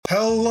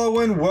Hello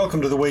and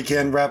welcome to the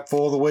weekend wrap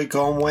for the week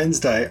on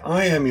Wednesday.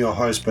 I am your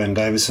host, Ben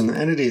Davison,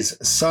 and it is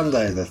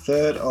Sunday, the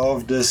 3rd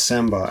of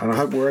December. And I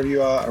hope wherever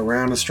you are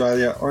around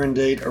Australia or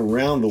indeed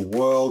around the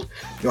world,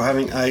 you're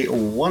having a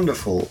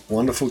wonderful,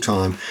 wonderful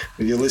time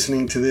whether you're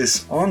listening to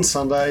this on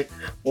Sunday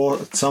or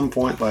at some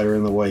point later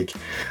in the week.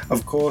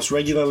 Of course,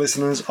 regular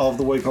listeners of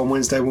the week on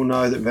Wednesday will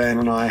know that Van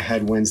and I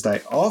had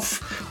Wednesday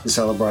off to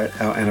celebrate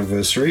our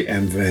anniversary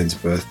and Van's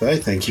birthday.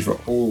 Thank you for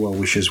all the well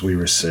wishes we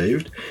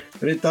received.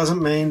 But it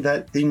doesn't mean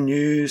that the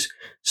news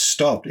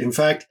stopped. In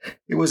fact,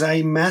 it was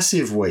a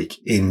massive week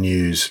in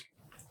news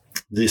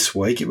this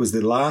week. It was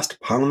the last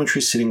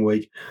parliamentary sitting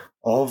week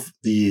of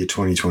the year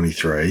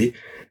 2023,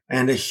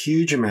 and a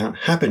huge amount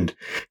happened.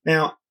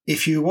 Now,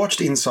 if you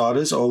watched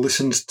Insiders or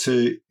listened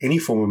to any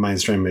form of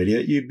mainstream media,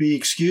 you'd be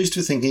excused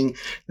for thinking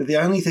that the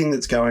only thing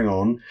that's going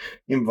on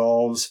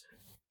involves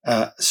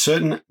a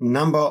certain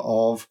number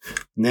of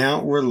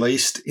now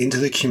released into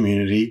the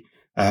community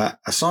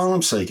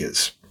asylum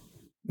seekers.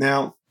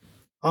 Now,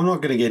 I'm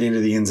not going to get into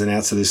the ins and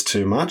outs of this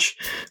too much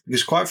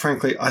because, quite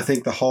frankly, I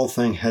think the whole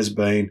thing has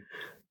been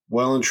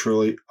well and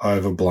truly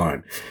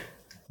overblown.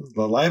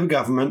 The Labor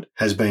government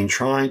has been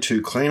trying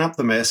to clean up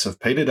the mess of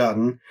Peter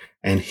Dutton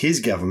and his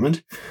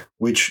government,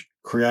 which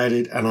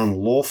created an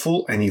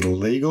unlawful and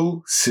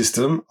illegal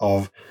system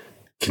of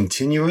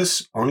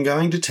continuous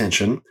ongoing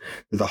detention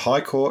that the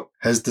High Court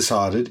has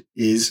decided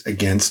is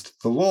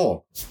against the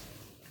law.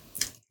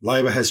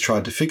 Labor has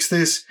tried to fix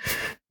this.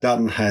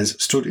 Dutton has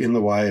stood in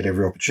the way at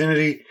every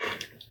opportunity.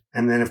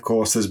 And then, of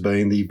course, there's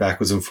been the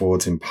backwards and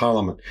forwards in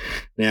Parliament.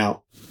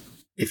 Now,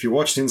 if you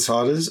watched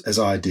Insiders, as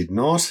I did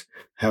not,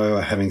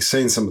 however, having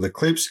seen some of the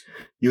clips,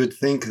 you would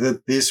think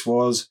that this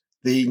was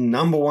the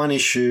number one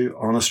issue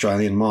on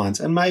Australian minds.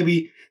 And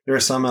maybe there are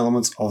some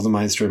elements of the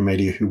mainstream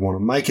media who want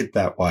to make it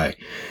that way.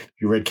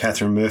 If you read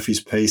Catherine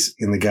Murphy's piece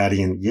in The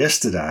Guardian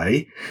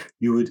yesterday,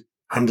 you would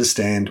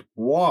understand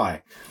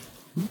why.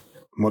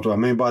 What do I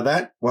mean by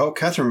that? Well,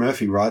 Catherine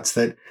Murphy writes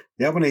that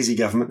the Albanese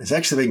government has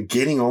actually been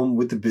getting on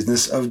with the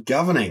business of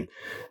governing.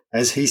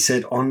 As he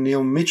said on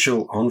Neil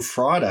Mitchell on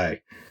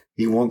Friday,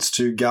 he wants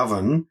to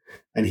govern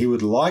and he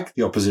would like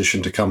the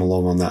opposition to come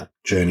along on that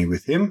journey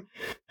with him.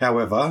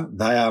 However,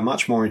 they are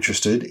much more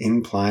interested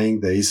in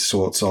playing these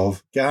sorts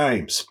of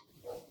games.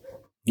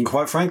 And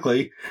quite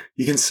frankly,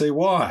 you can see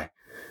why.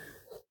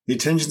 The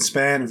attention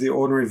span of the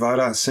ordinary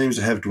voter seems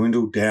to have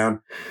dwindled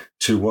down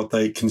to what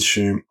they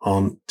consume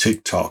on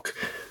TikTok.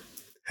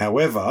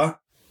 However,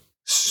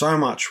 so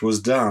much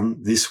was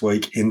done this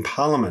week in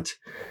Parliament.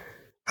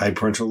 Paid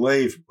parental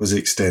leave was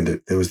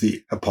extended. There was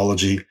the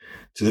apology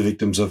to the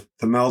victims of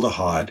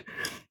formaldehyde.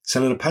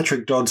 Senator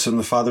Patrick Dawson,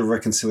 the father of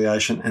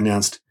reconciliation,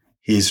 announced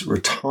his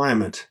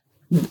retirement.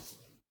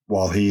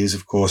 While he is,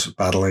 of course,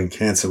 battling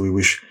cancer, we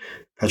wish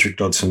Patrick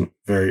Dawson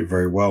very,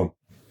 very well.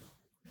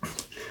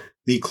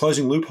 The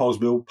Closing Loopholes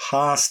bill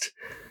passed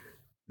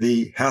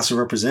the House of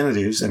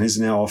Representatives and is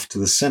now off to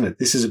the Senate.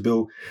 This is a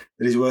bill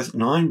that is worth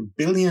 $9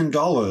 billion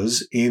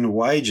in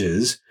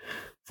wages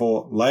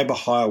for labour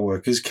hire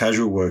workers,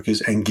 casual workers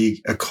and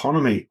gig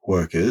economy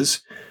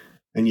workers,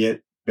 and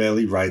yet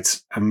barely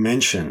rates a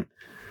mention.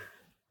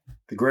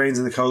 The Greens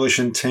and the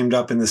Coalition teamed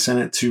up in the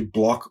Senate to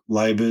block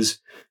Labor's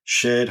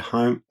shared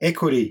home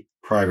equity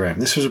program.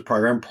 This was a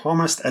program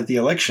promised at the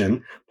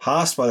election,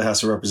 passed by the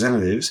House of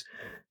Representatives,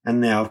 and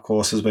now, of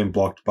course, has been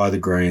blocked by the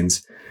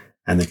Greens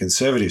and the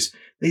Conservatives.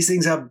 These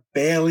things are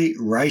barely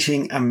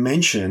rating a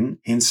mention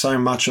in so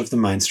much of the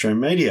mainstream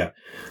media.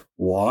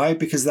 Why?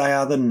 Because they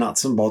are the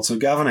nuts and bolts of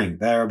governing.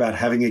 They are about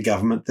having a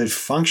government that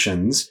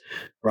functions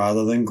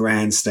rather than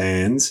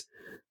grandstands,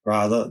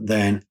 rather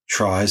than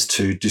tries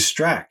to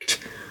distract.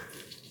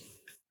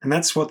 And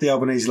that's what the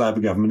Albanese Labor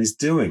government is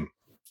doing.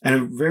 And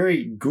a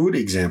very good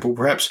example,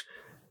 perhaps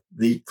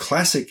the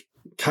classic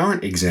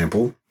current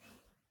example,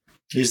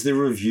 is the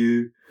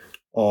review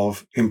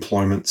of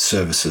employment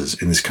services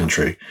in this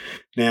country.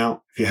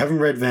 Now, if you haven't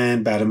read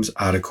Van Badham's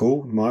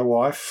article, my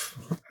wife,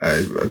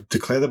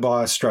 declare the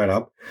bias straight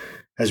up,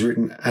 has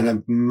written an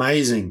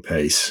amazing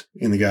piece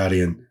in The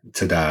Guardian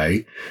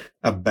today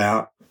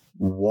about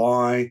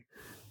why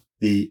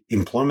the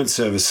employment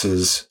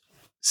services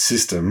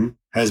system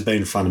has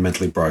been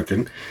fundamentally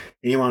broken.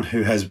 Anyone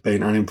who has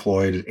been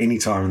unemployed at any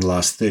time in the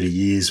last 30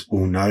 years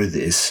will know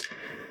this,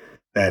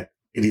 that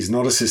it is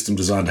not a system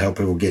designed to help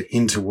people get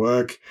into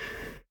work.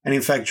 And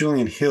in fact,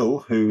 Julian Hill,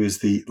 who is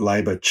the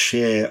Labor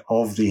chair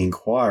of the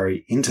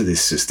inquiry into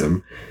this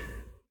system,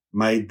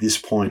 made this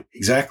point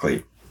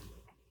exactly,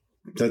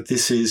 that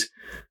this is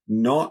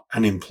not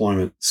an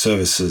employment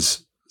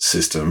services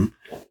system.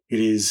 It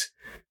is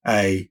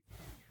a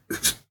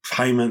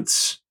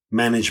payments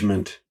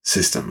management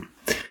system.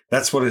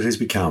 That's what it has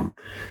become.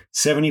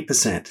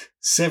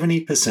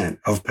 70%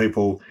 of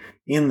people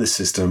in the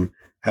system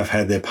have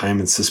had their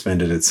payments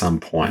suspended at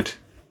some point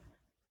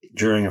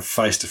during a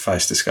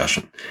face-to-face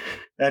discussion.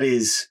 That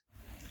is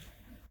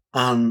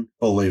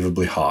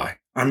unbelievably high,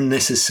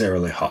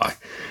 unnecessarily high.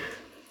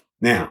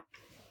 Now,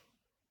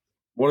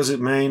 what does it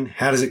mean?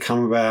 How does it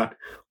come about?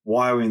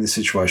 Why are we in the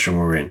situation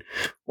we're in?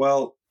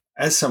 Well,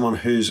 as someone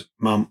whose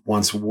mum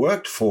once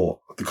worked for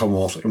the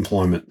Commonwealth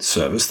Employment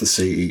Service, the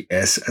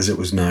CES as it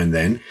was known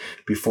then,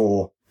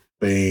 before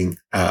being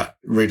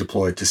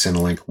redeployed to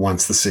Centrelink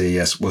once the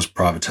CES was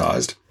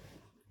privatised,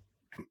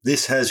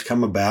 this has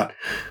come about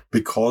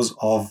because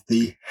of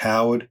the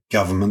Howard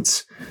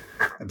government's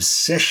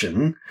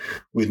obsession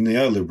with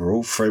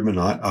neoliberal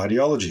Friedmanite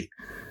ideology,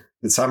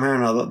 that somehow or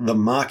another the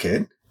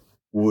market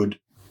would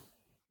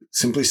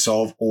simply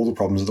solve all the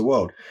problems of the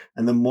world.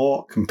 And the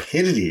more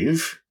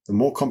competitive, the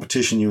more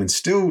competition you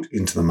instilled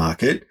into the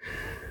market,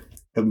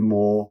 the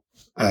more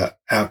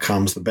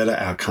outcomes, the better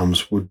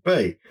outcomes would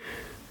be.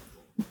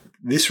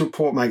 This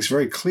report makes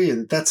very clear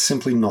that that's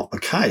simply not the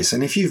case.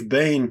 And if you've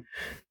been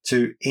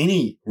to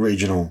any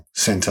regional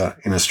centre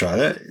in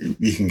Australia,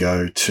 you can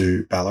go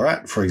to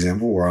Ballarat, for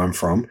example, where I'm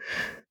from,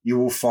 you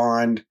will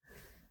find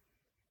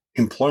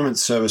employment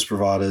service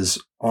providers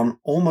on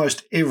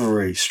almost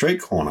every street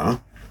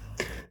corner,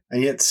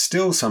 and yet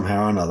still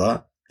somehow or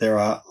another there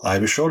are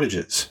labour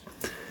shortages.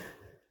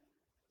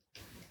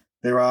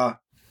 There are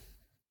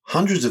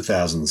hundreds of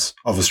thousands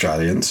of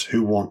Australians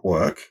who want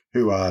work,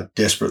 who are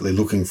desperately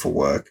looking for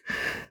work,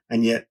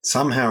 and yet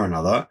somehow or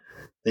another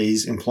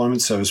these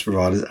employment service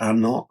providers are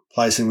not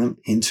placing them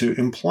into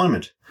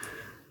employment.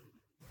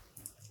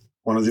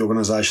 One of the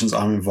organisations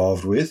I'm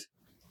involved with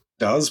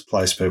does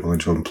place people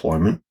into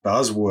employment,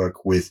 does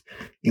work with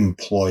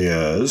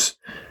employers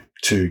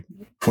to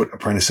put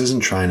apprentices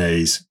and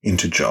trainees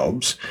into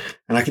jobs.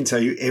 And I can tell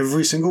you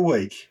every single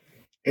week,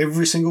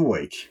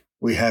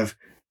 we have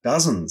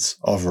dozens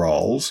of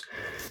roles,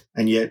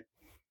 and yet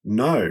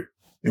no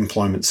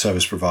employment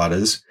service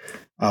providers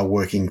are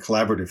working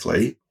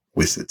collaboratively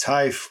with the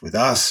TAFE, with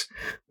us,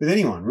 with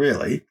anyone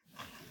really.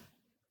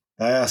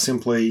 They are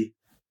simply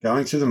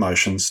going through the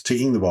motions,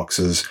 ticking the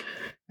boxes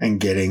and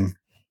getting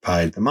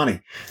paid the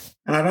money.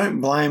 And I don't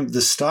blame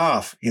the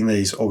staff in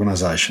these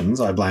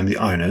organisations. I blame the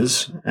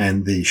owners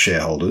and the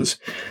shareholders.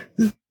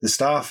 The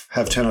staff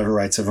have turnover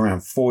rates of around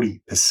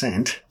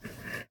 40%.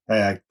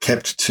 They are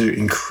kept to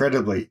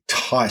incredibly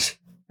tight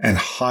and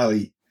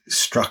highly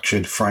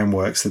structured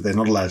frameworks that they're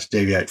not allowed to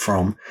deviate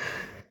from.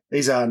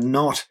 These are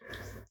not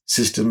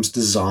systems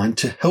designed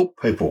to help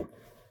people.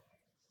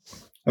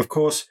 Of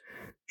course,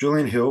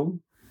 Julian Hill,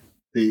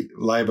 the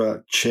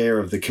Labor chair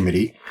of the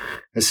committee,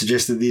 has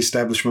suggested the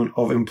establishment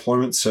of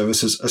Employment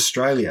Services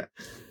Australia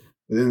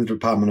within the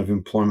Department of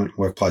Employment and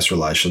Workplace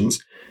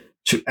Relations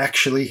to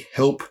actually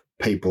help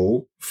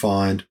people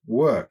find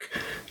work,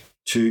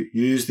 to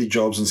use the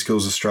Jobs and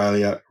Skills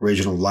Australia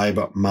regional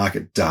labour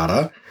market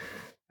data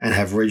and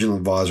have regional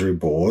advisory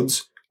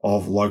boards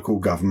of local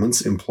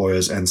governments,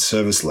 employers and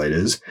service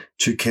leaders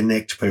to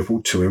connect people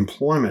to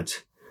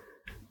employment.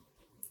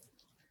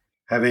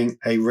 Having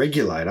a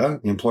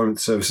regulator, the Employment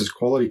Services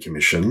Quality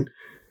Commission,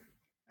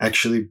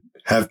 actually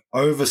have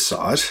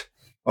oversight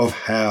of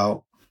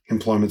how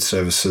employment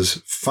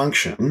services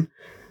function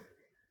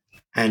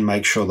and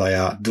make sure they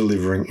are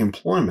delivering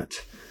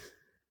employment.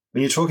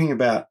 When you're talking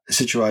about a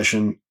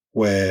situation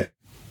where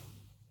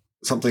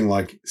something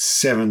like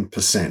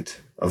 7%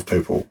 of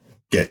people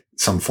get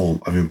some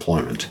form of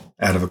employment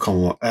out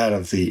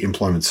of the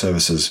employment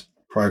services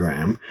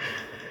program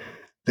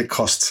that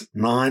costs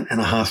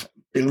 $9.5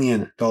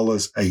 billion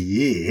a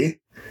year,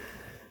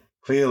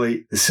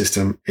 clearly the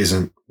system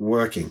isn't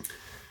working.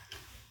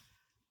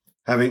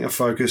 Having a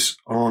focus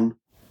on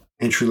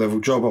entry-level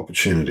job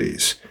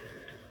opportunities.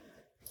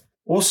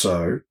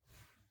 Also,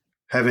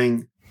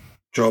 having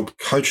job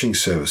coaching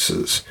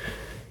services,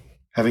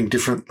 having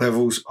different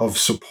levels of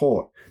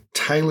support,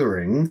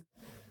 tailoring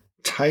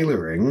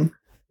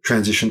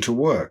transition to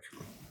work,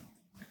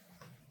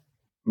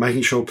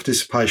 making sure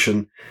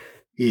participation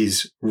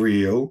is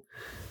real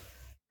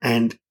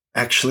and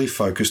actually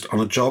focused on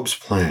a jobs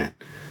plan.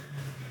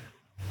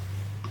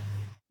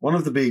 One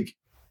of the big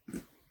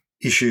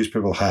issues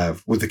people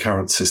have with the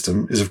current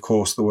system is, of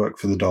course, the Work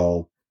for the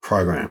Dole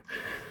program.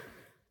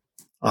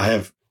 I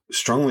have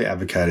strongly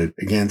advocated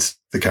against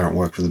the current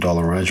Work for the Dole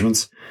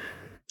arrangements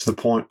to the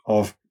point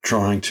of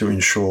trying to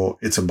ensure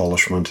its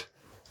abolishment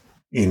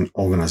at an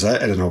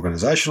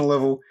organisational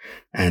level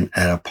and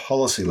at a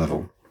policy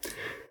level.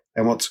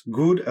 And what's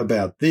good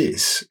about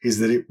this is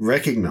that it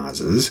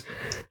recognises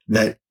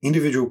that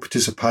individual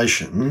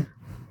participation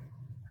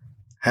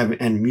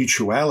and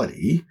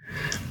mutuality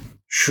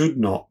should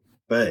not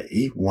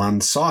be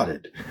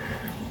one-sided.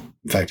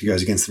 In fact, it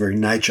goes against the very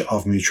nature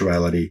of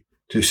mutuality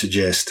to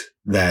suggest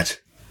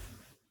that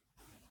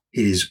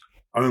it is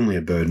only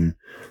a burden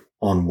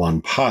on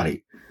one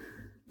party.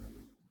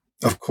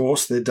 Of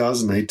course, there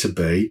does need to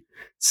be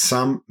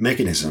some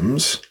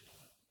mechanisms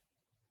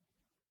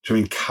to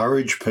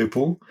encourage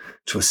people,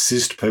 to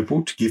assist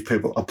people, to give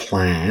people a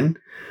plan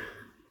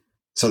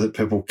so that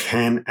people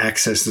can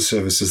access the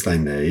services they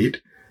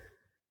need,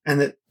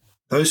 and that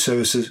those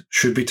services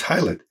should be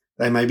tailored.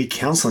 They may be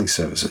counselling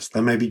services.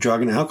 They may be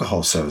drug and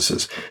alcohol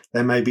services.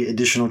 There may be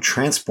additional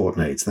transport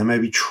needs. There may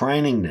be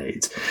training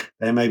needs.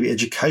 There may be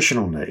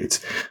educational needs.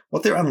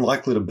 What they're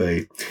unlikely to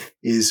be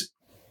is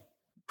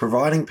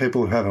providing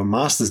people who have a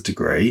master's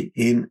degree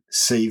in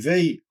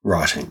CV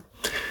writing,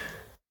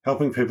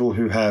 helping people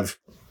who have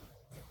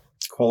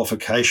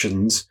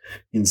qualifications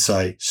in,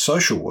 say,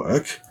 social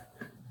work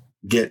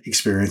get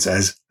experience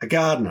as a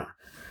gardener.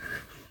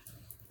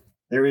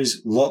 There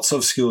is lots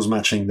of skills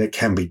matching that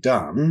can be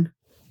done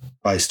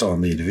based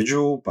on the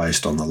individual,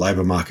 based on the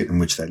labour market in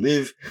which they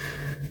live.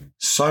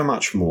 So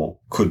much more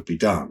could be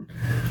done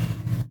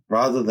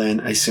rather than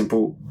a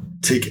simple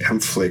tick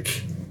and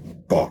flick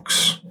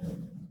box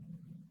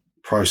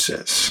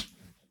process.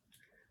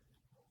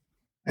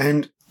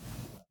 And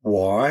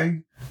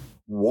why?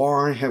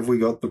 Why have we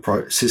got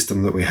the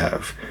system that we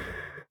have?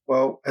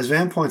 Well, as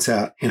Van points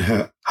out in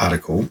her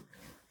article,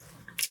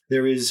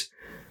 there is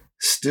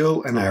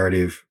still a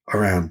narrative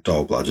around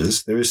dole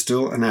bludgers. There is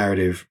still a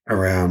narrative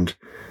around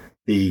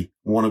the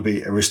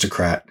wannabe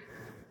aristocrat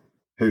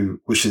who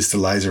wishes to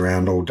laze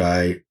around all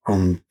day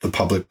on the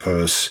public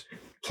purse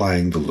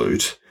playing the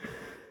lute.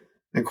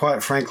 And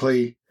quite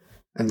frankly,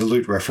 and the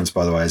lute reference,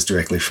 by the way, is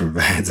directly from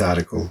Van's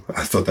article.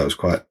 I thought that was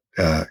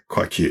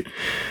quite cute.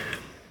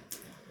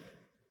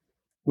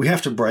 We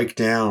have to break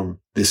down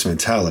this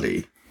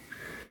mentality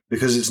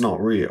because it's not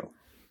real.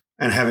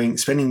 And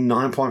spending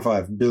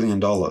 $9.5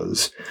 billion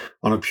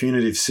on a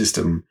punitive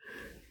system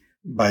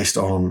based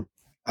on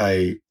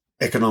a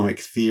economic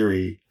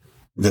theory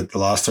that the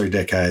last 3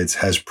 decades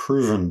has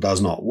proven does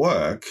not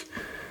work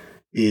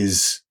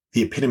is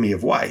the epitome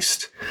of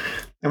waste.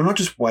 And we're not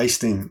just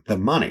wasting the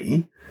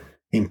money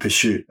in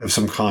pursuit of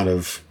some kind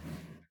of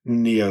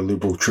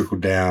neoliberal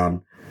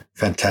trickle-down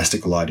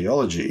fantastical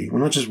ideology. We're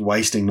not just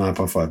wasting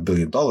 $9.5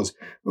 billion.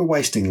 We're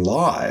wasting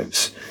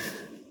lives.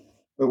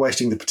 We're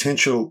wasting the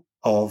potential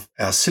of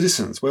our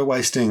citizens. We're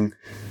wasting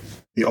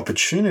the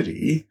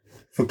opportunity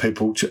for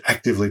people to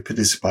actively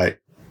participate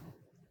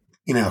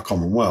in our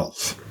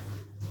commonwealth.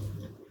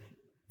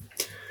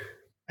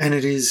 And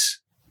it is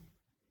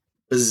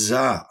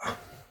bizarre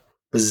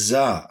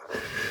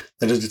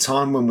that at a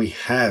time when we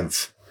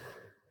have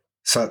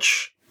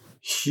such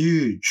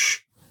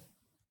huge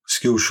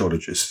skill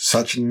shortages,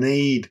 such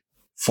need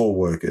for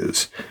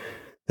workers,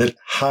 that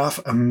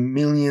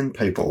 500,000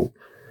 people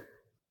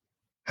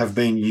have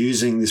been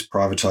using this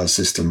privatised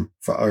system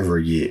for over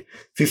a year.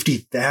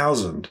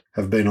 50,000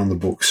 have been on the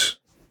books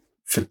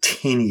for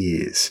 10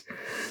 years.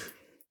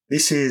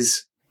 This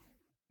is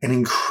an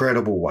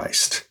incredible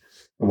waste.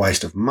 A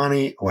waste of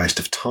money, a waste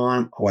of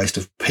time, a waste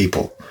of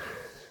people.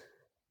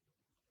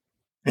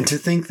 And to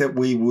think that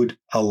we would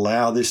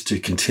allow this to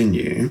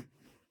continue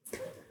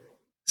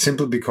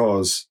simply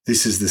because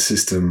this is the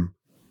system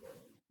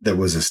that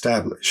was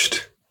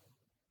established,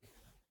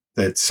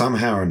 that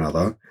somehow or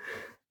another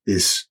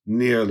this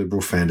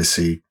neoliberal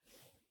fantasy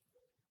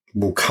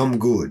will come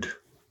good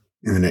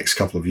in the next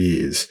couple of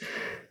years,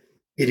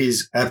 it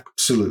is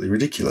absolutely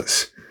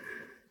ridiculous.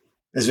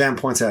 As Van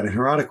points out in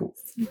her article,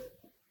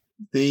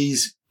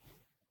 these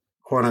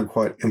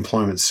quote-unquote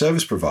employment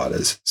service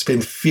providers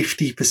spend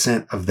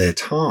 50% of their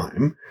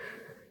time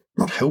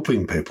not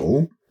helping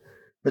people,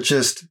 but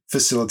just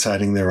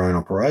facilitating their own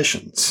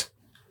operations.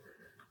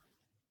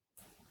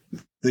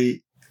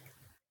 The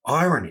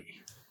irony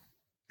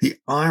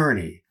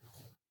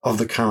of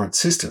the current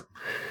system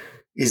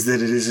is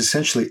that it is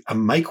essentially a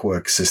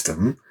make-work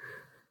system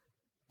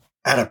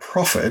at a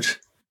profit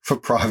for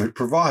private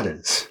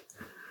providers.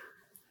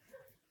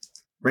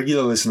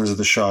 Regular listeners of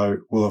the show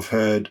will have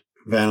heard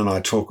Van and I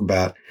talk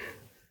about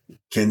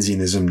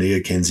Keynesianism,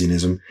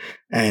 neo-Keynesianism,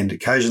 and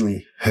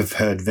occasionally have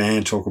heard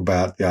Van talk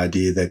about the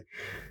idea that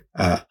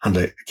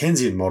under a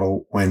Keynesian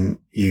model, when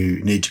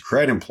you need to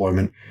create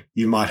employment,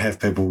 you might have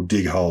people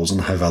dig holes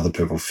and have other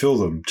people fill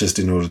them just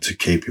in order to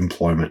keep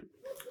employment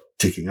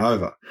ticking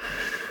over.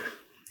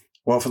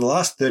 Well, for the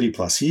last 30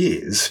 plus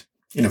years,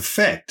 in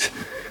effect,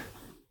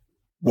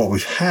 what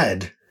we've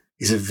had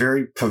is a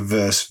very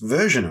perverse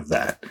version of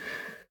that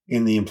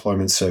in the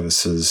employment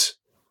services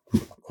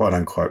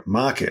quote-unquote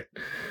market,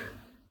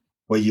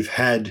 where you've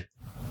had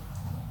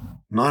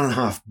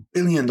 $9.5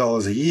 billion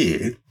a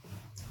year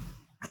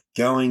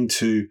going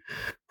to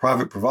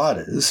private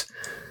providers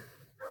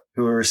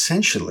who are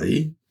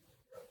essentially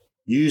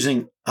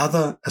using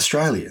other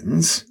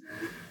Australians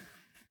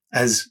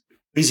as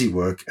busy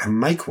work and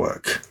make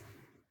work.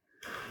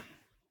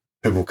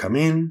 People come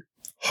in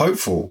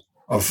hopeful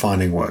of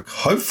finding work,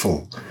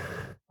 hopeful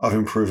of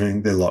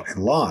improving their lot in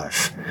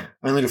life,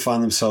 only to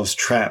find themselves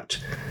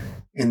trapped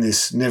in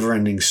this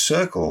never-ending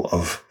circle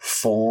of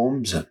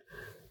forms and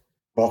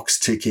box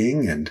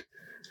ticking and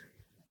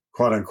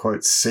quote-unquote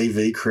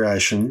CV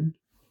creation,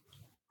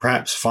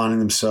 perhaps finding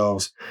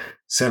themselves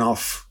sent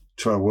off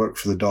to a work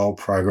for the dole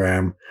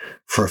program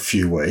for a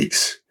few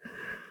weeks,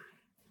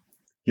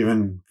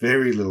 given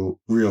very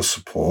little real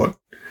support,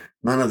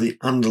 none of the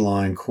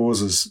underlying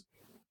causes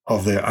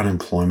of their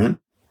unemployment,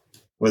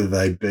 whether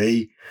they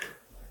be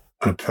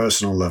on a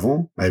personal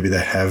level, maybe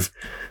they have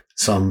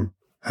some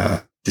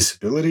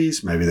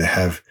disabilities, maybe they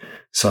have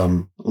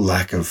some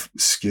lack of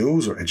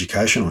skills or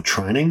education or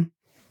training,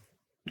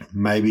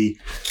 maybe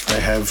they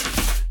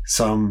have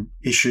some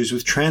issues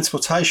with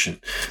transportation.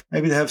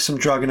 Maybe they have some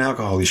drug and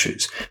alcohol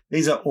issues.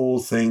 These are all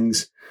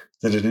things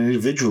that at an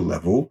individual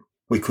level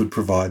we could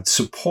provide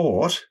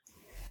support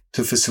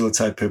to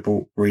facilitate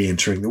people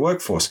re-entering the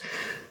workforce.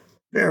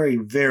 Very,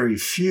 very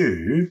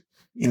few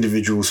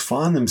individuals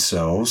find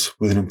themselves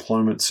with an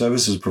employment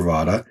services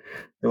provider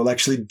that will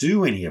actually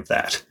do any of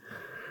that.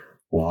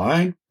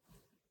 Why?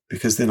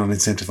 Because they're not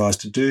incentivized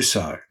to do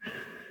so.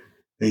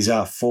 These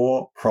are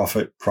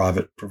for-profit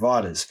private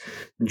providers.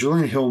 And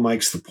Julian Hill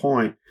makes the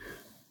point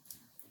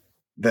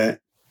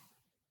that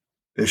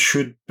there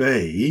should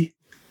be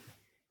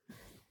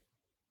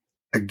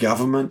a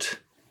government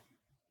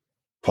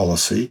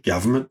policy,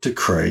 government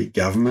decree,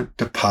 government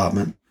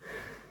department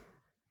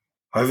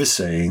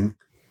overseeing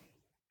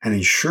and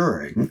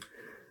ensuring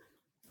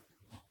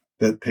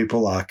that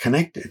people are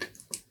connected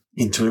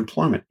into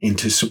employment,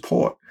 into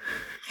support.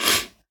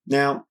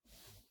 Now,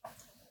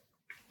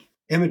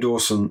 Emma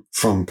Dawson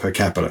from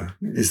Capita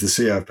is the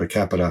CEO of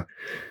Capita,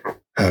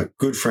 a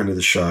good friend of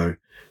the show,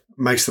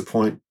 makes the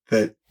point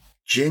that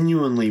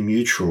genuinely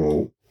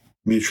mutual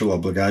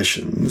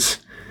obligations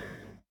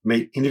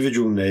meet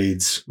individual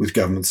needs with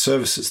government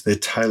services. They're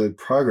tailored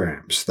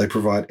programs. They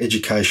provide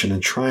education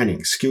and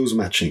training, skills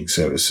matching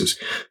services,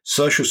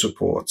 social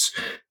supports,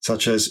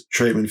 such as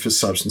treatment for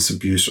substance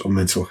abuse or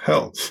mental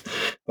health.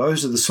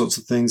 Those are the sorts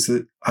of things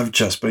that I've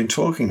just been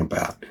talking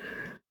about.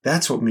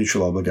 That's what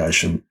mutual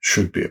obligation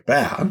should be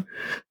about,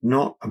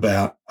 not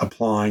about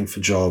applying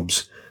for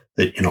jobs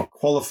that you're not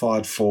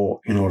qualified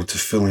for in order to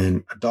fill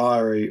in a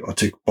diary or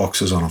tick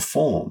boxes on a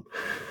form.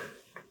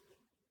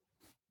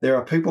 There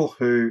are people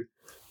who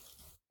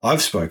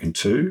I've spoken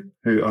to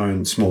who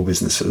own small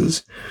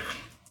businesses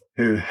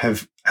who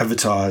have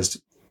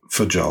advertised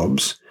for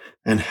jobs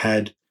and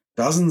had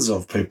dozens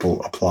of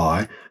people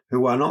apply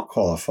who are not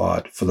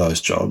qualified for those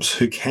jobs,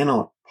 who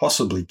cannot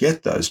possibly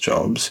get those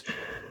jobs.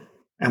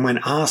 And when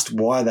asked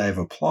why they've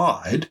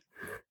applied,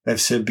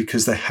 they've said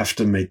because they have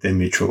to meet their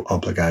mutual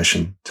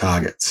obligation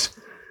targets.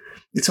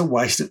 It's a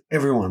waste of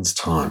everyone's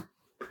time.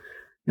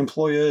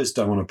 Employers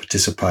don't want to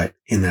participate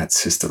in that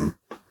system.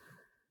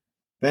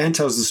 Van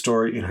tells the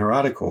story in her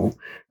article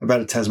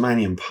about a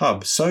Tasmanian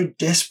pub so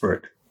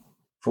desperate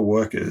for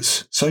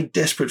workers,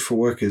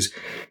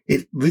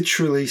 it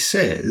literally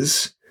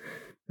says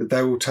that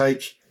they will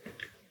take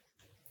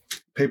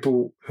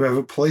people who have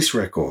a police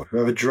record, who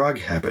have a drug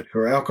habit, who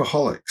are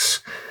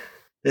alcoholics.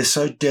 They're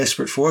so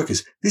desperate for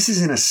workers. This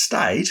is in a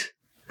state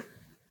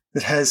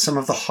that has some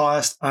of the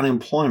highest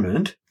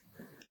unemployment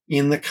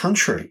in the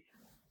country.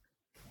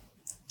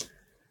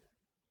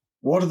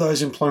 What are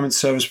those employment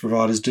service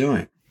providers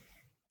doing?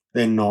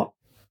 They're not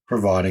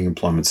providing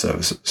employment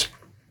services.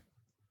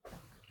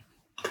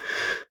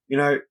 You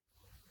know,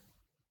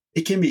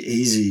 it can be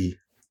easy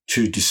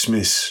to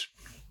dismiss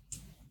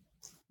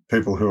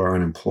people who are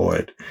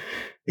unemployed.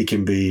 It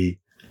can be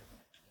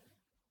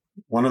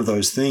one of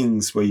those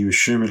things where you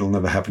assume it'll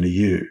never happen to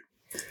you.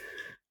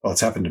 Well,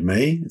 it's happened to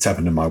me. It's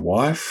happened to my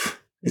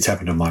wife. It's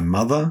happened to my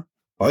mother.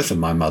 Both of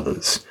my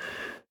mothers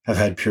have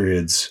had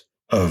periods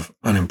of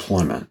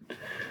unemployment.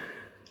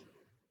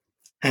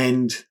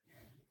 And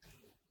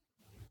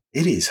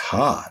it is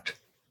hard.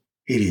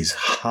 It is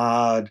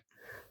hard,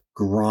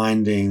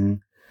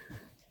 grinding,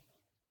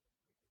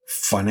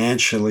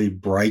 financially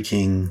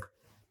breaking,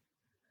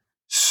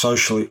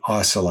 socially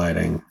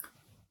isolating.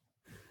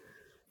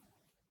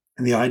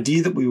 And the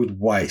idea that we would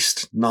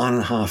waste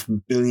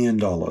 $9.5 billion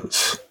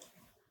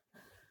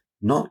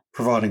not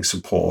providing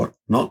support,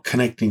 not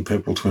connecting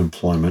people to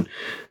employment,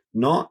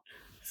 not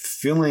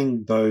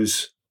filling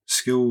those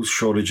skills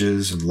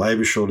shortages and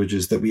labour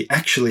shortages that we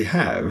actually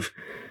have,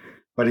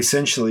 but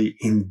essentially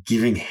in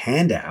giving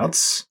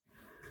handouts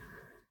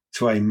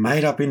to a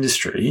made-up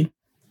industry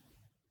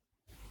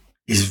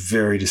is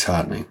very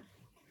disheartening.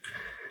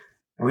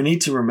 And we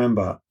need to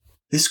remember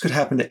this could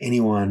happen to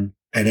anyone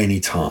at any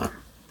time.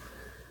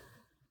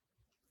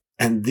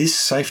 And this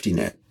safety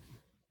net,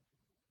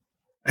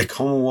 a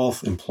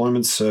Commonwealth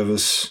Employment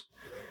Service,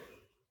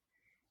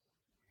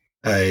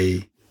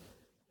 a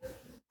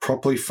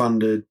properly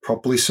funded,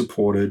 properly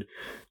supported,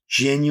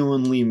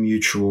 genuinely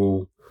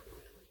mutual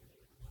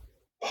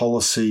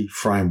policy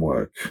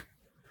framework,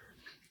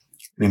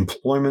 an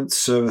Employment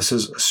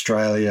Services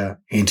Australia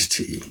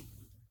entity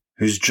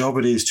whose job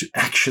it is to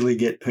actually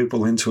get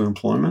people into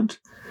employment,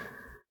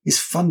 is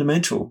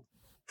fundamental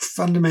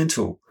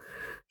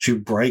to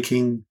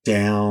breaking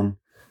down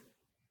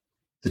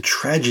the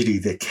tragedy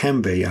that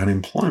can be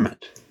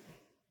unemployment.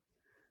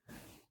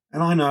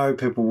 And I know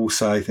people will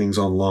say things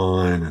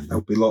online and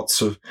there'll be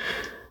lots of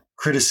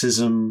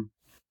criticism,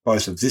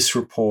 both of this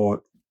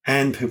report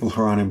and people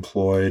who are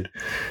unemployed.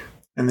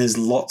 And there's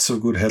lots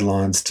of good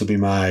headlines to be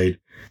made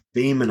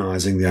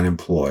demonising the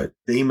unemployed,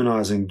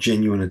 demonising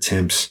genuine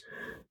attempts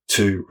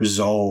to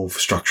resolve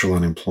structural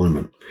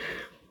unemployment.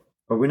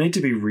 But we need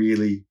to be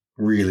really,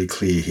 really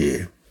clear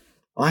here.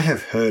 I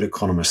have heard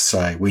economists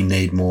say we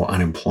need more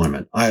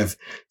unemployment. I have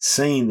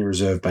seen the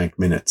Reserve Bank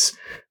minutes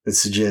that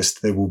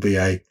suggest there will be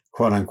a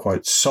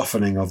quote-unquote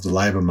softening of the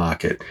labour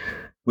market,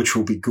 which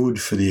will be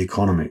good for the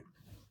economy.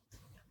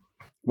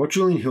 what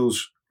Julian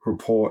Hill's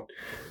report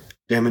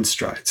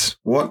demonstrates,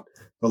 what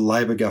the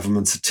Labor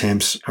government's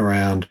attempts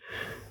around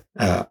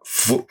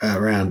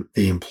the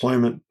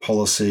employment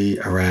policy,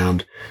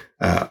 around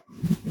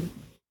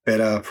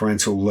better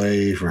parental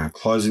leave, around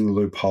closing the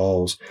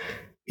loopholes,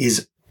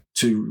 is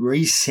to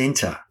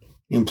recenter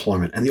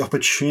employment and the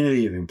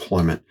opportunity of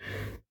employment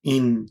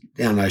in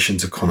our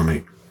nation's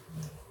economy.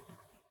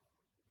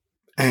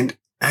 And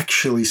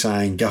actually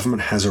saying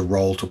government has a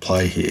role to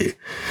play here,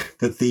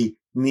 that the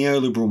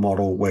neoliberal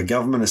model where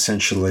government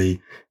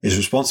essentially is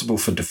responsible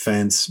for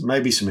defence,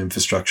 maybe some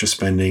infrastructure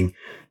spending,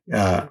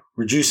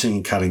 reducing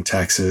and cutting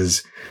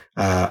taxes,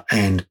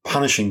 and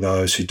punishing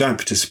those who don't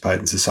participate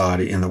in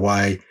society in the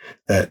way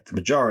that the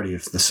majority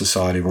of the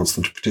society wants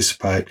them to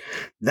participate,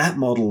 that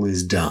model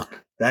is done.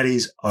 That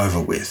is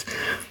over with.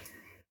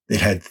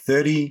 It had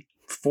 30,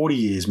 40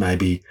 years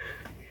maybe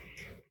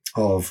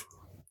of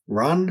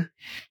run,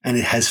 and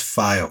it has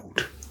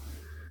failed.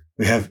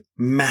 We have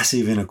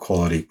massive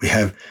inequality. We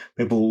have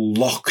people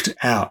locked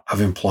out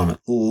of employment,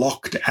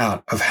 locked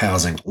out of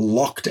housing,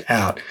 locked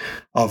out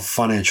of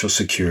financial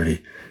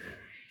security.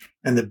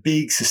 And the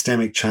big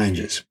systemic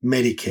changes,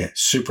 Medicare,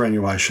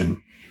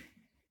 superannuation,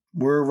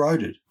 were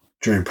eroded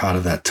during part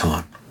of that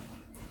time.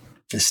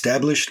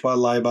 Established by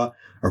Labor,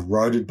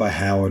 eroded by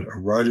Howard,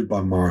 eroded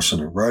by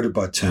Morrison, eroded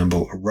by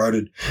Turnbull,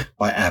 eroded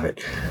by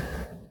Abbott.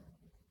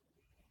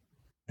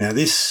 Now,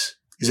 this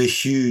is a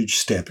huge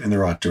step in the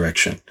right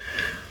direction.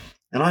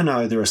 And I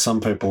know there are some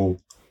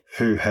people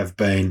who have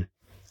been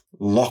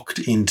locked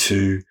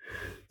into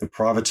the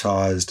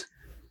privatised,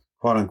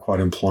 quote-unquote,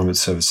 employment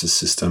services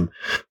system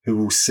who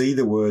will see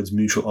the words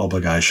mutual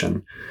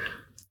obligation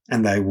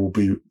and they will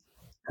be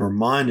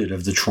reminded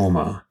of the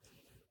trauma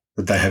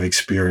that they have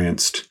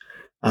experienced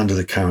under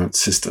the current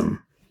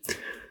system.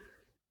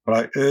 But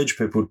I urge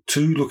people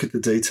to look at the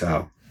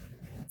detail.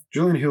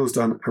 Julian Hill's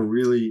done a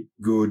really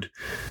good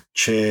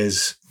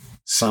chair's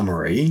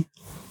summary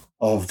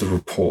of the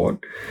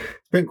report.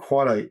 It's been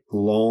quite a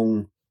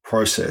long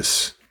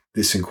process,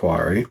 this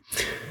inquiry.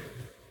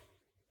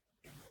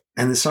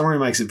 And the summary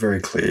makes it very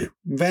clear.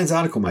 Van's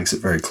article makes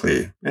it very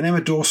clear. And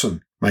Emma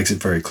Dawson makes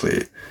it very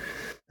clear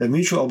that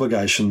mutual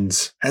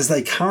obligations, as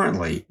they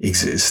currently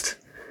exist,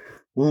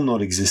 will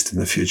not exist in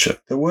the future.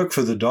 The work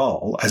for the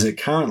dole, as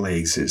it currently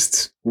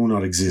exists, will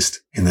not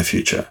exist in the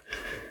future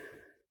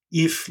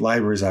if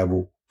Labor is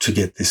able to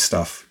get this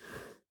stuff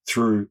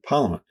through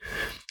Parliament.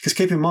 Because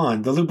keep in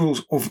mind, the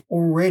Liberals have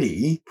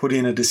already put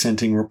in a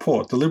dissenting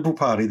report. The Liberal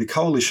Party, the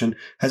coalition,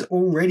 has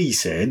already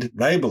said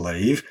they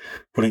believe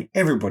putting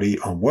everybody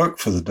on work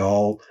for the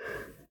dole,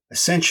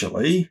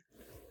 essentially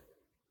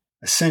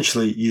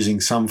using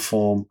some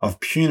form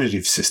of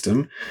punitive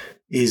system,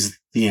 is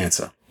the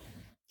answer.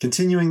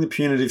 Continuing the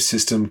punitive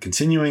system,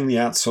 continuing the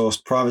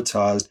outsourced,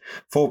 privatised,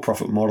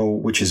 for-profit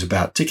model, which is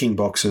about ticking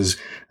boxes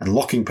and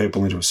locking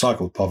people into a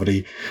cycle of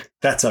poverty,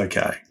 that's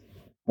okay.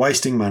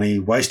 Wasting money,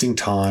 wasting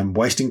time,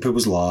 wasting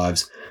people's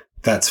lives,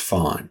 that's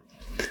fine.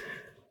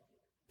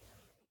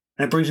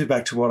 And it brings me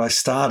back to what I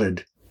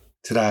started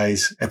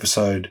today's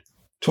episode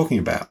talking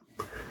about.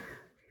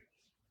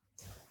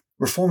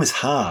 Reform is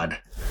hard.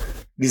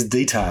 It is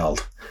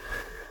detailed.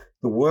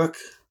 The work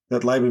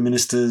that Labor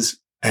ministers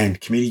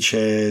and committee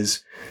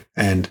chairs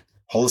and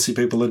policy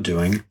people are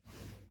doing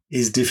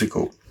is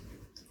difficult.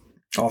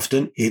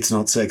 Often it's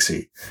not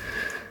sexy.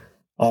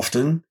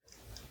 Often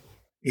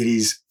it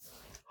is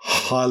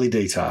highly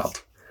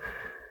detailed.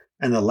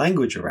 And the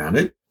language around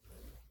it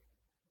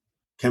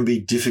can be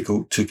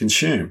difficult to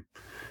consume.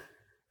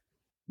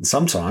 And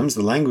sometimes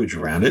the language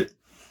around it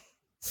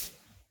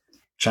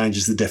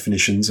changes the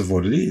definitions of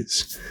what it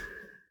is.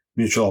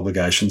 Mutual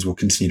obligations will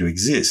continue to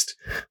exist.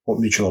 What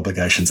mutual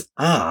obligations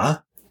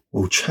are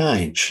will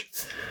change.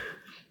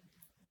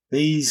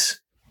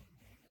 These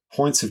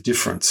points of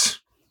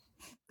difference,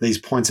 these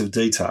points of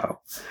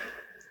detail,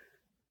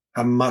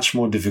 are much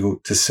more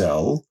difficult to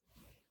sell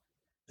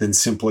than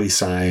simply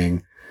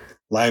saying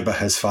Labor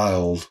has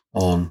failed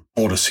on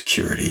border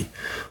security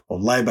or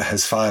Labor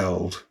has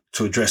failed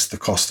to address the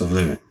cost of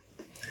living.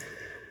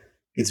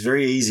 It's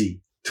very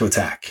easy to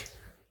attack.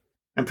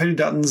 And Peter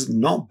Dutton's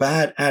not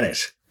bad at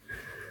it.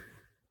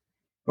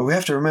 But we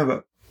have to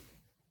remember,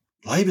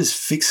 Labor's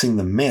fixing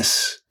the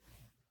mess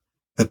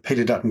that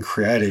Peter Dutton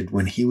created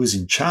when he was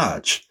in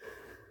charge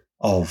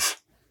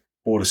of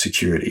border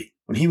security,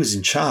 when he was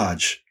in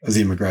charge of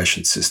the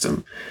immigration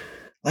system.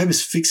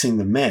 Labor's fixing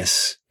the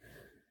mess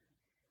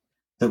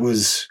that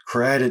was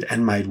created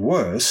and made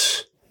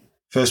worse,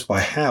 first by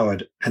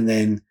Howard and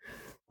then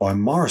by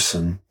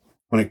Morrison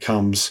when it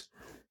comes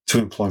to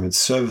employment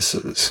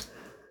services.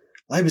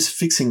 Labor's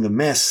fixing the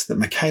mess that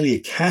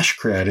Michaelia Cash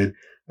created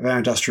of our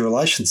industrial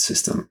relations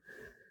system,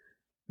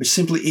 which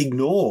simply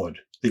ignored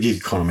the gig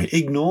economy,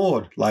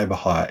 ignored labour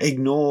hire,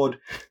 ignored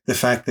the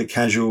fact that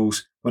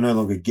casuals were no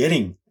longer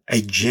getting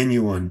a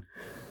genuine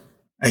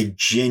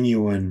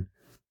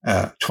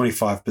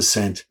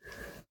 25%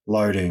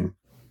 loading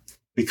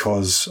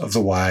because of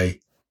the way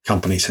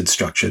companies had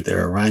structured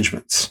their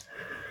arrangements.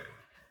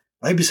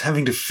 Labor's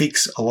having to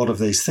fix a lot of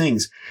these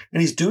things,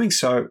 and he's doing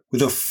so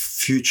with a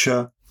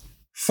future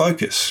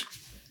focus.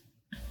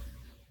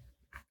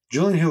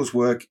 Julian Hill's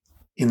work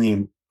in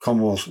the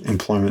Commonwealth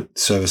Employment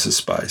Services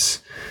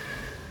space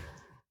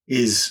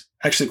is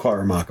actually quite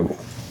remarkable,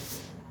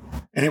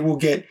 and it will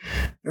get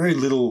very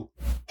little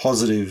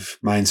positive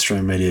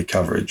mainstream media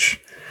coverage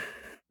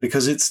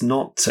because it's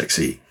not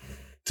sexy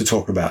to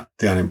talk about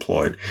the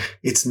unemployed.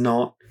 It's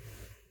not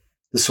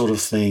the sort of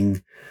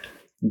thing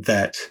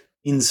that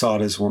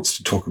Insiders wants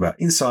to talk about.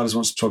 Insiders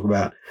wants to talk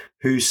about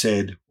who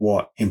said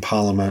what in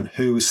Parliament,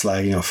 who was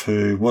slagging off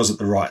who, was it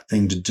the right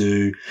thing to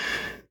do,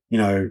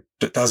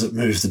 does it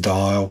move the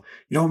dial?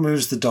 You know what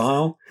moves the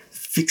dial?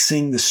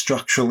 Fixing the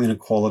structural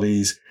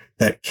inequalities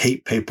that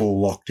keep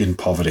people locked in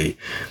poverty.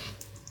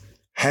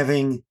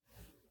 Having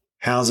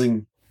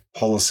housing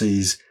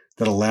policies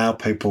that allow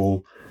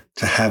people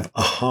to have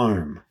a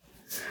home.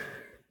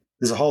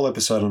 There's a whole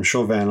episode I'm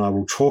sure Van and I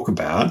will talk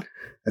about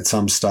at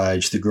some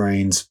stage, the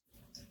Greens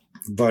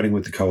voting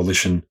with the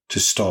coalition to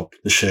stop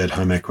the shared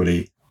home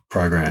equity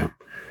program.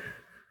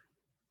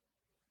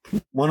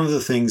 One of the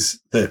things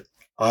that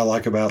I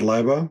like about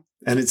Labor,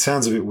 and it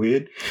sounds a bit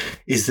weird,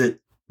 is that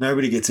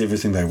nobody gets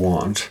everything they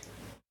want,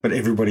 but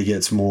everybody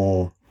gets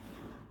more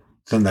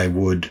than they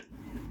would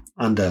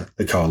under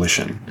the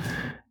coalition,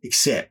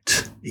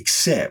 except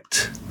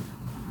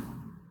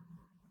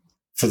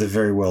for the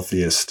very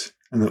wealthiest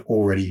and the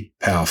already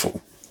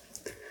powerful.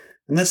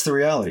 And that's the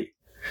reality.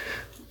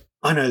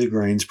 I know the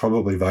Greens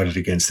probably voted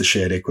against the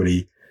shared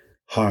equity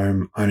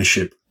home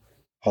ownership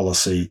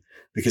policy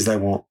because they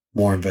want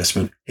more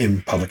investment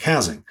in public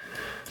housing.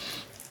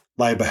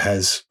 Labor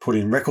has put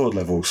in record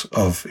levels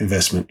of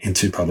investment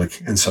into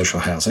public and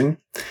social housing.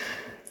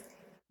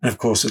 And of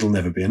course, it'll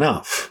never be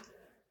enough.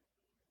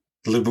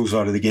 The Liberals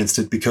voted against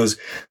it because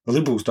the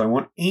Liberals don't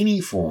want any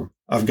form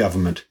of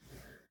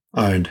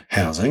government-owned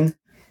housing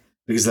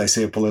because they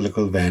see a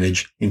political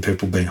advantage in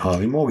people being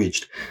highly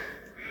mortgaged.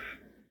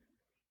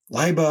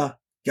 Labor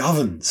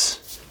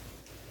governs.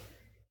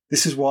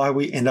 This is why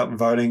we end up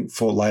voting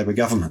for Labor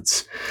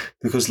governments,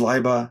 because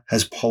Labor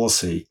has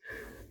policy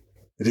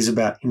that is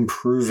about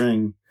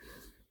improving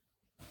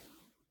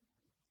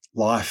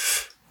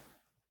life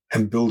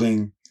and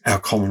building our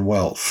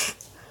commonwealth.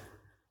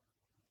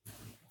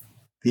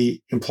 The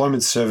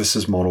employment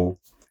services model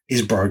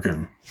is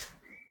broken.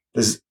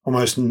 There's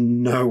almost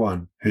no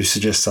one who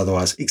suggests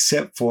otherwise,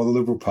 except for the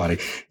Liberal Party,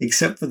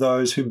 except for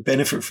those who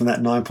benefit from that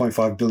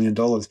 $9.5 billion.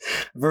 A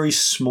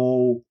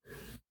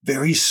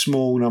very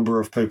small number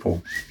of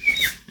people.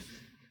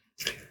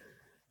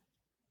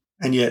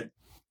 And yet,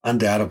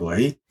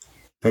 undoubtedly,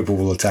 people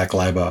will attack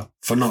Labor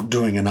for not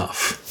doing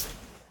enough.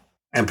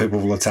 And people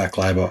will attack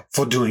Labor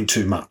for doing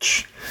too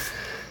much.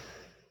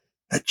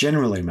 That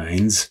generally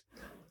means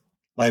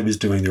Labor's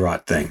doing the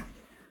right thing.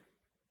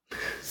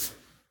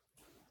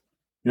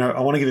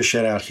 I want to give a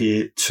shout out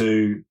here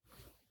to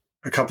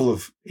a couple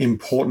of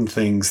important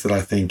things that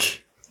I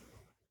think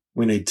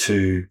we need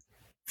to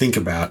think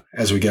about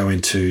as we go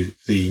into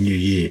the new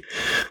year.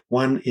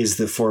 One is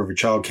the For Every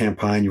Child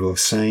campaign. You will have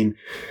seen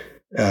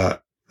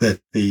that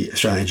the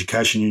Australian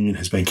Education Union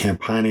has been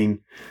campaigning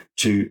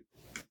to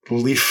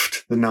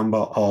lift the number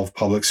of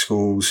public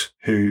schools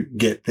who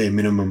get their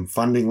minimum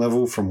funding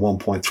level from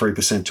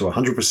 1.3% to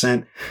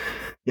 100%.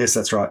 Yes,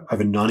 that's right.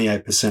 Over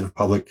 98% of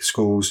public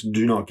schools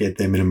do not get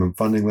their minimum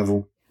funding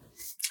level.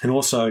 And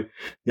also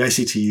the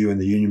ACTU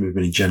and the union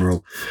movement in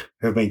general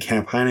have been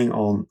campaigning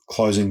on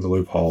closing the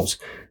loopholes.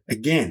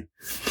 Again,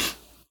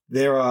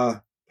 there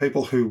are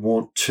people who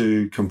want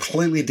to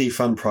completely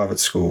defund private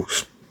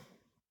schools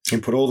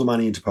and put all the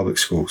money into public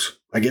schools.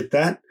 I get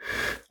that.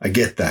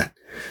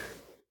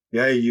 The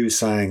AU is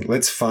saying,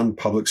 let's fund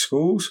public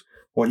schools.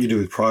 What you do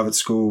with private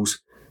schools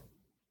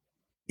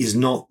is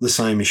not the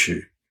same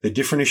issue. They're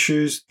different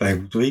issues. They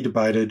will be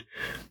debated,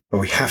 but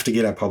we have to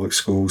get our public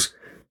schools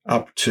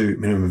up to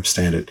minimum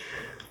standard.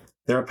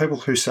 There are people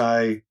who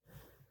say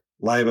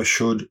Labor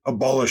should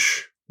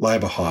abolish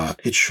labour hire.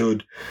 It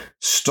should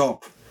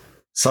stop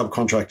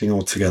subcontracting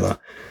altogether.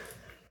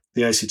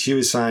 The ACTU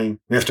is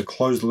saying we have to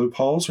close the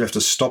loopholes. We have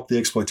to stop the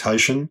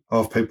exploitation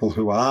of people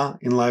who are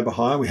in labour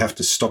hire. We have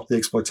to stop the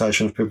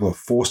exploitation of people who are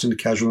forced into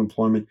casual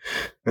employment.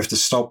 We have to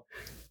stop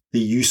the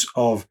use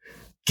of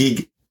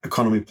gig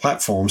economy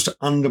platforms to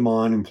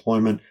undermine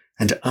employment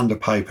and to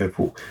underpay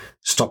people.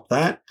 Stop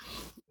that,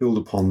 build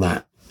upon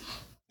that.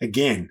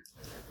 Again,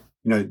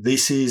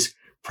 this is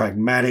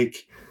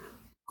pragmatic,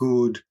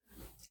 good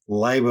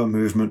labour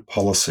movement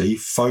policy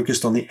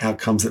focused on the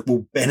outcomes that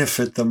will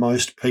benefit the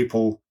most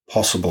people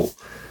possible.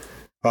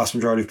 The vast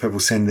majority of people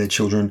send their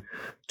children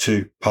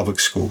to public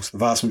schools. The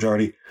vast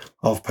majority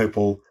of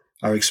people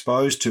are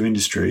exposed to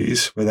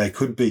industries where they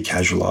could be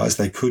casualised,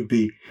 they could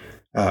be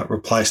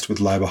replaced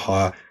with labour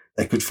hire,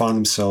 they could find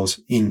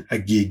themselves in a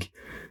gig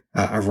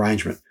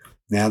arrangement.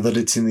 Now that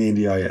it's in the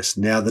NDIS,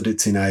 now that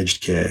it's in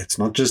aged care, it's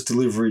not just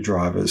delivery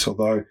drivers,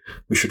 although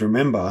we should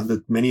remember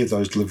that many of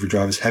those delivery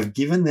drivers have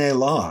given their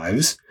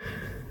lives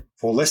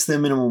for less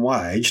than minimum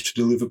wage to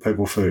deliver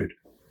people food.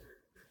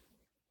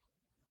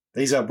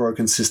 These are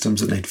broken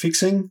systems that need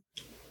fixing.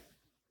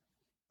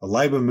 The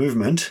Labor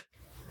movement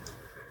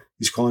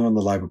is calling on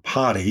the Labor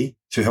Party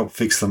to help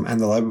fix them, and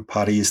the Labor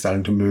Party is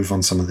starting to move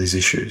on some of these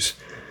issues.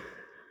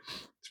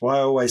 That's why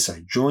I always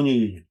say, join your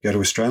union. Go to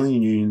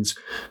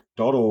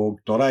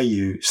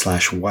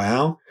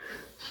australianunions.org.au/wow,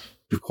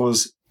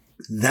 because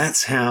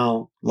that's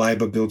how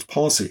Labor builds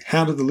policy.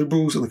 How do the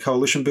Liberals and the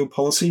Coalition build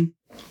policy?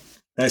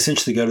 They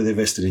essentially go to their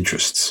vested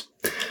interests.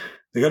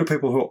 They go to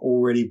people who are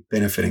already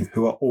benefiting,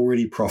 who are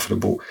already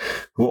profitable,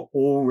 who are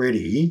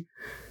already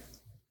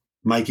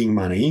making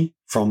money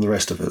from the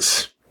rest of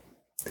us.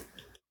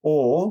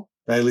 Or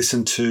they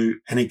listen to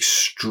an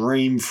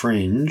extreme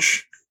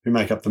fringe who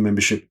make up the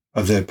membership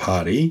of their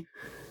party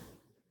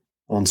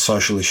on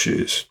social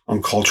issues,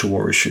 on culture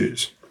war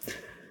issues.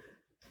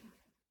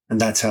 And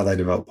that's how they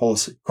develop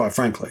policy, quite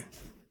frankly.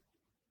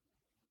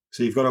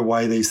 So you've got to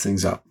weigh these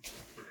things up.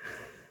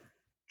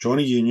 Join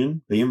a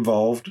union, be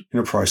involved in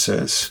a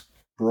process,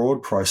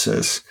 broad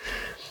process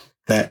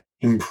that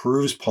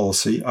improves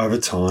policy over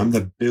time,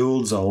 that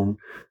builds on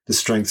the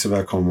strengths of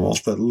our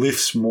Commonwealth, that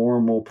lifts more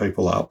and more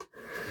people up.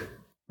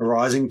 A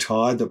rising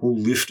tide that will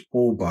lift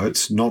all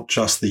boats, not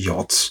just the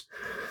yachts,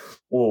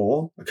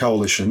 or a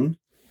coalition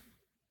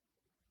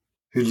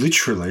who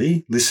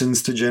literally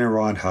listens to Jenna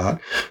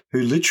Reinhardt,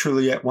 who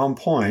literally at one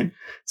point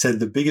said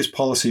the biggest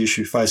policy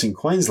issue facing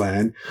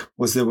Queensland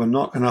was there were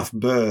not enough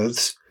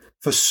berths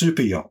for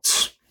super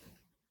yachts.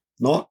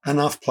 Not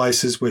enough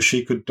places where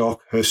she could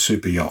dock her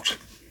super yacht.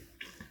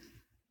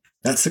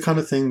 That's the kind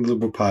of thing the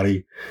Liberal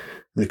Party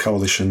and the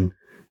Coalition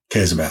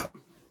cares about.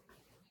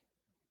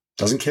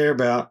 Doesn't care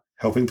about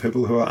helping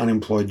people who are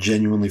unemployed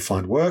genuinely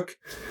find work.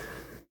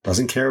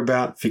 Doesn't care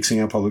about fixing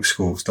our public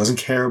schools. Doesn't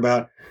care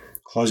about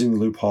closing the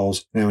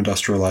loopholes in our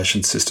industrial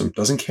relations system.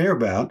 Doesn't care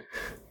about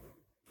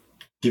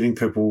giving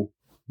people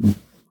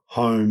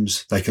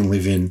homes they can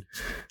live in,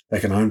 they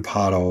can own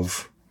part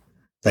of,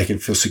 they can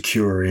feel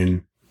secure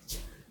in.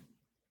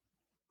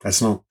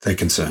 That's not their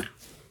concern.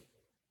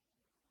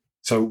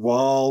 So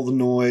while the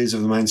noise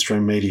of the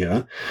mainstream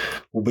media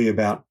will be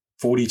about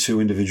 42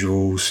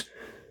 individuals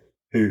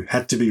who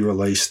had to be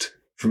released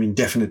from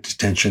indefinite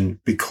detention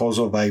because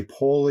of a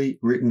poorly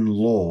written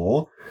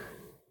law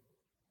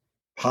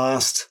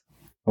passed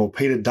while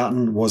Peter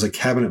Dutton was a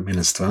cabinet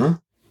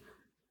minister,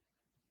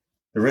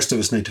 the rest of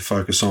us need to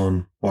focus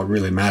on what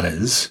really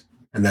matters,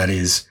 and that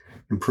is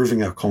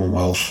improving our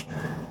Commonwealth,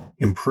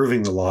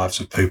 improving the lives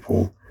of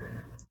people,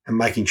 and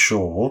making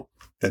sure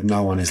that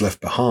no one is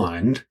left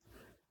behind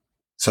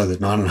so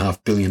that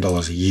 $9.5 billion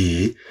a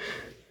year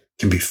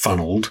can be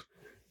funneled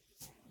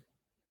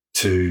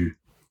to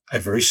a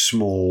very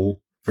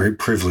small, very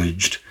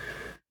privileged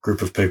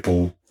group of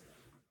people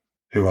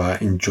who are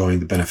enjoying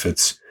the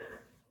benefits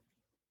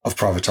of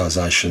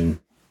privatisation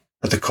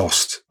at the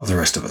cost of the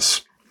rest of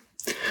us.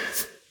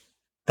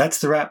 That's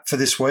the wrap for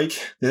this week.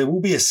 There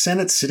will be a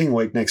Senate sitting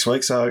week next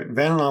week, so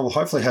Van and I will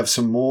hopefully have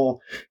some more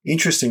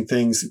interesting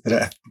things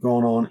that have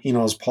gone on in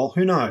Ozpol.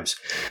 Who knows?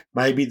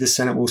 Maybe the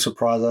Senate will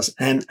surprise us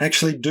and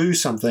actually do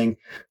something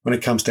when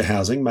it comes to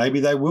housing. Maybe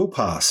they will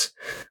pass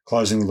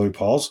closing the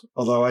loopholes,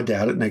 although I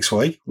doubt it next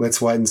week.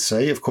 Let's wait and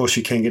see. Of course,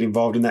 you can get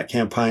involved in that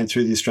campaign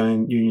through the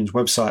Australian Union's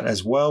website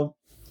as well.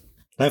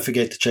 Don't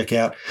forget to check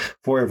out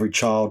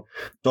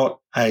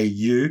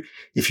foreverychild.au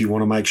if you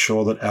want to make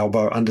sure that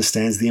Albo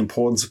understands the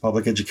importance of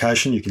public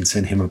education. You can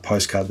send him a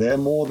postcard there.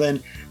 More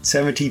than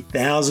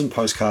 70,000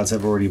 postcards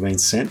have already been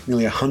sent.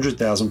 Nearly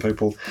 100,000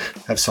 people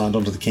have signed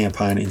on to the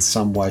campaign in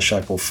some way,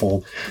 shape or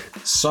form.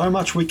 So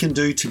much we can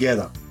do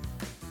together.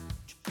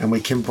 And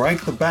we can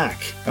break the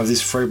back of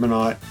this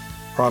Friedmanite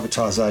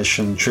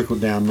privatisation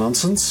trickle-down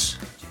nonsense.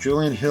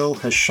 Julian Hill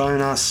has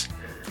shown us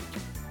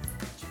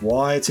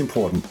why it's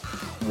important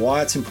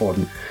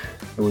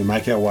that we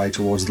make our way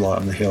towards the light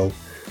on the hill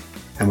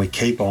and we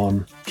keep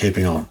on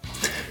keeping on.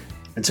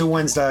 Until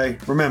Wednesday,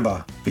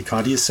 remember, be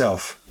kind to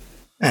yourself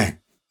and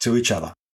to each other.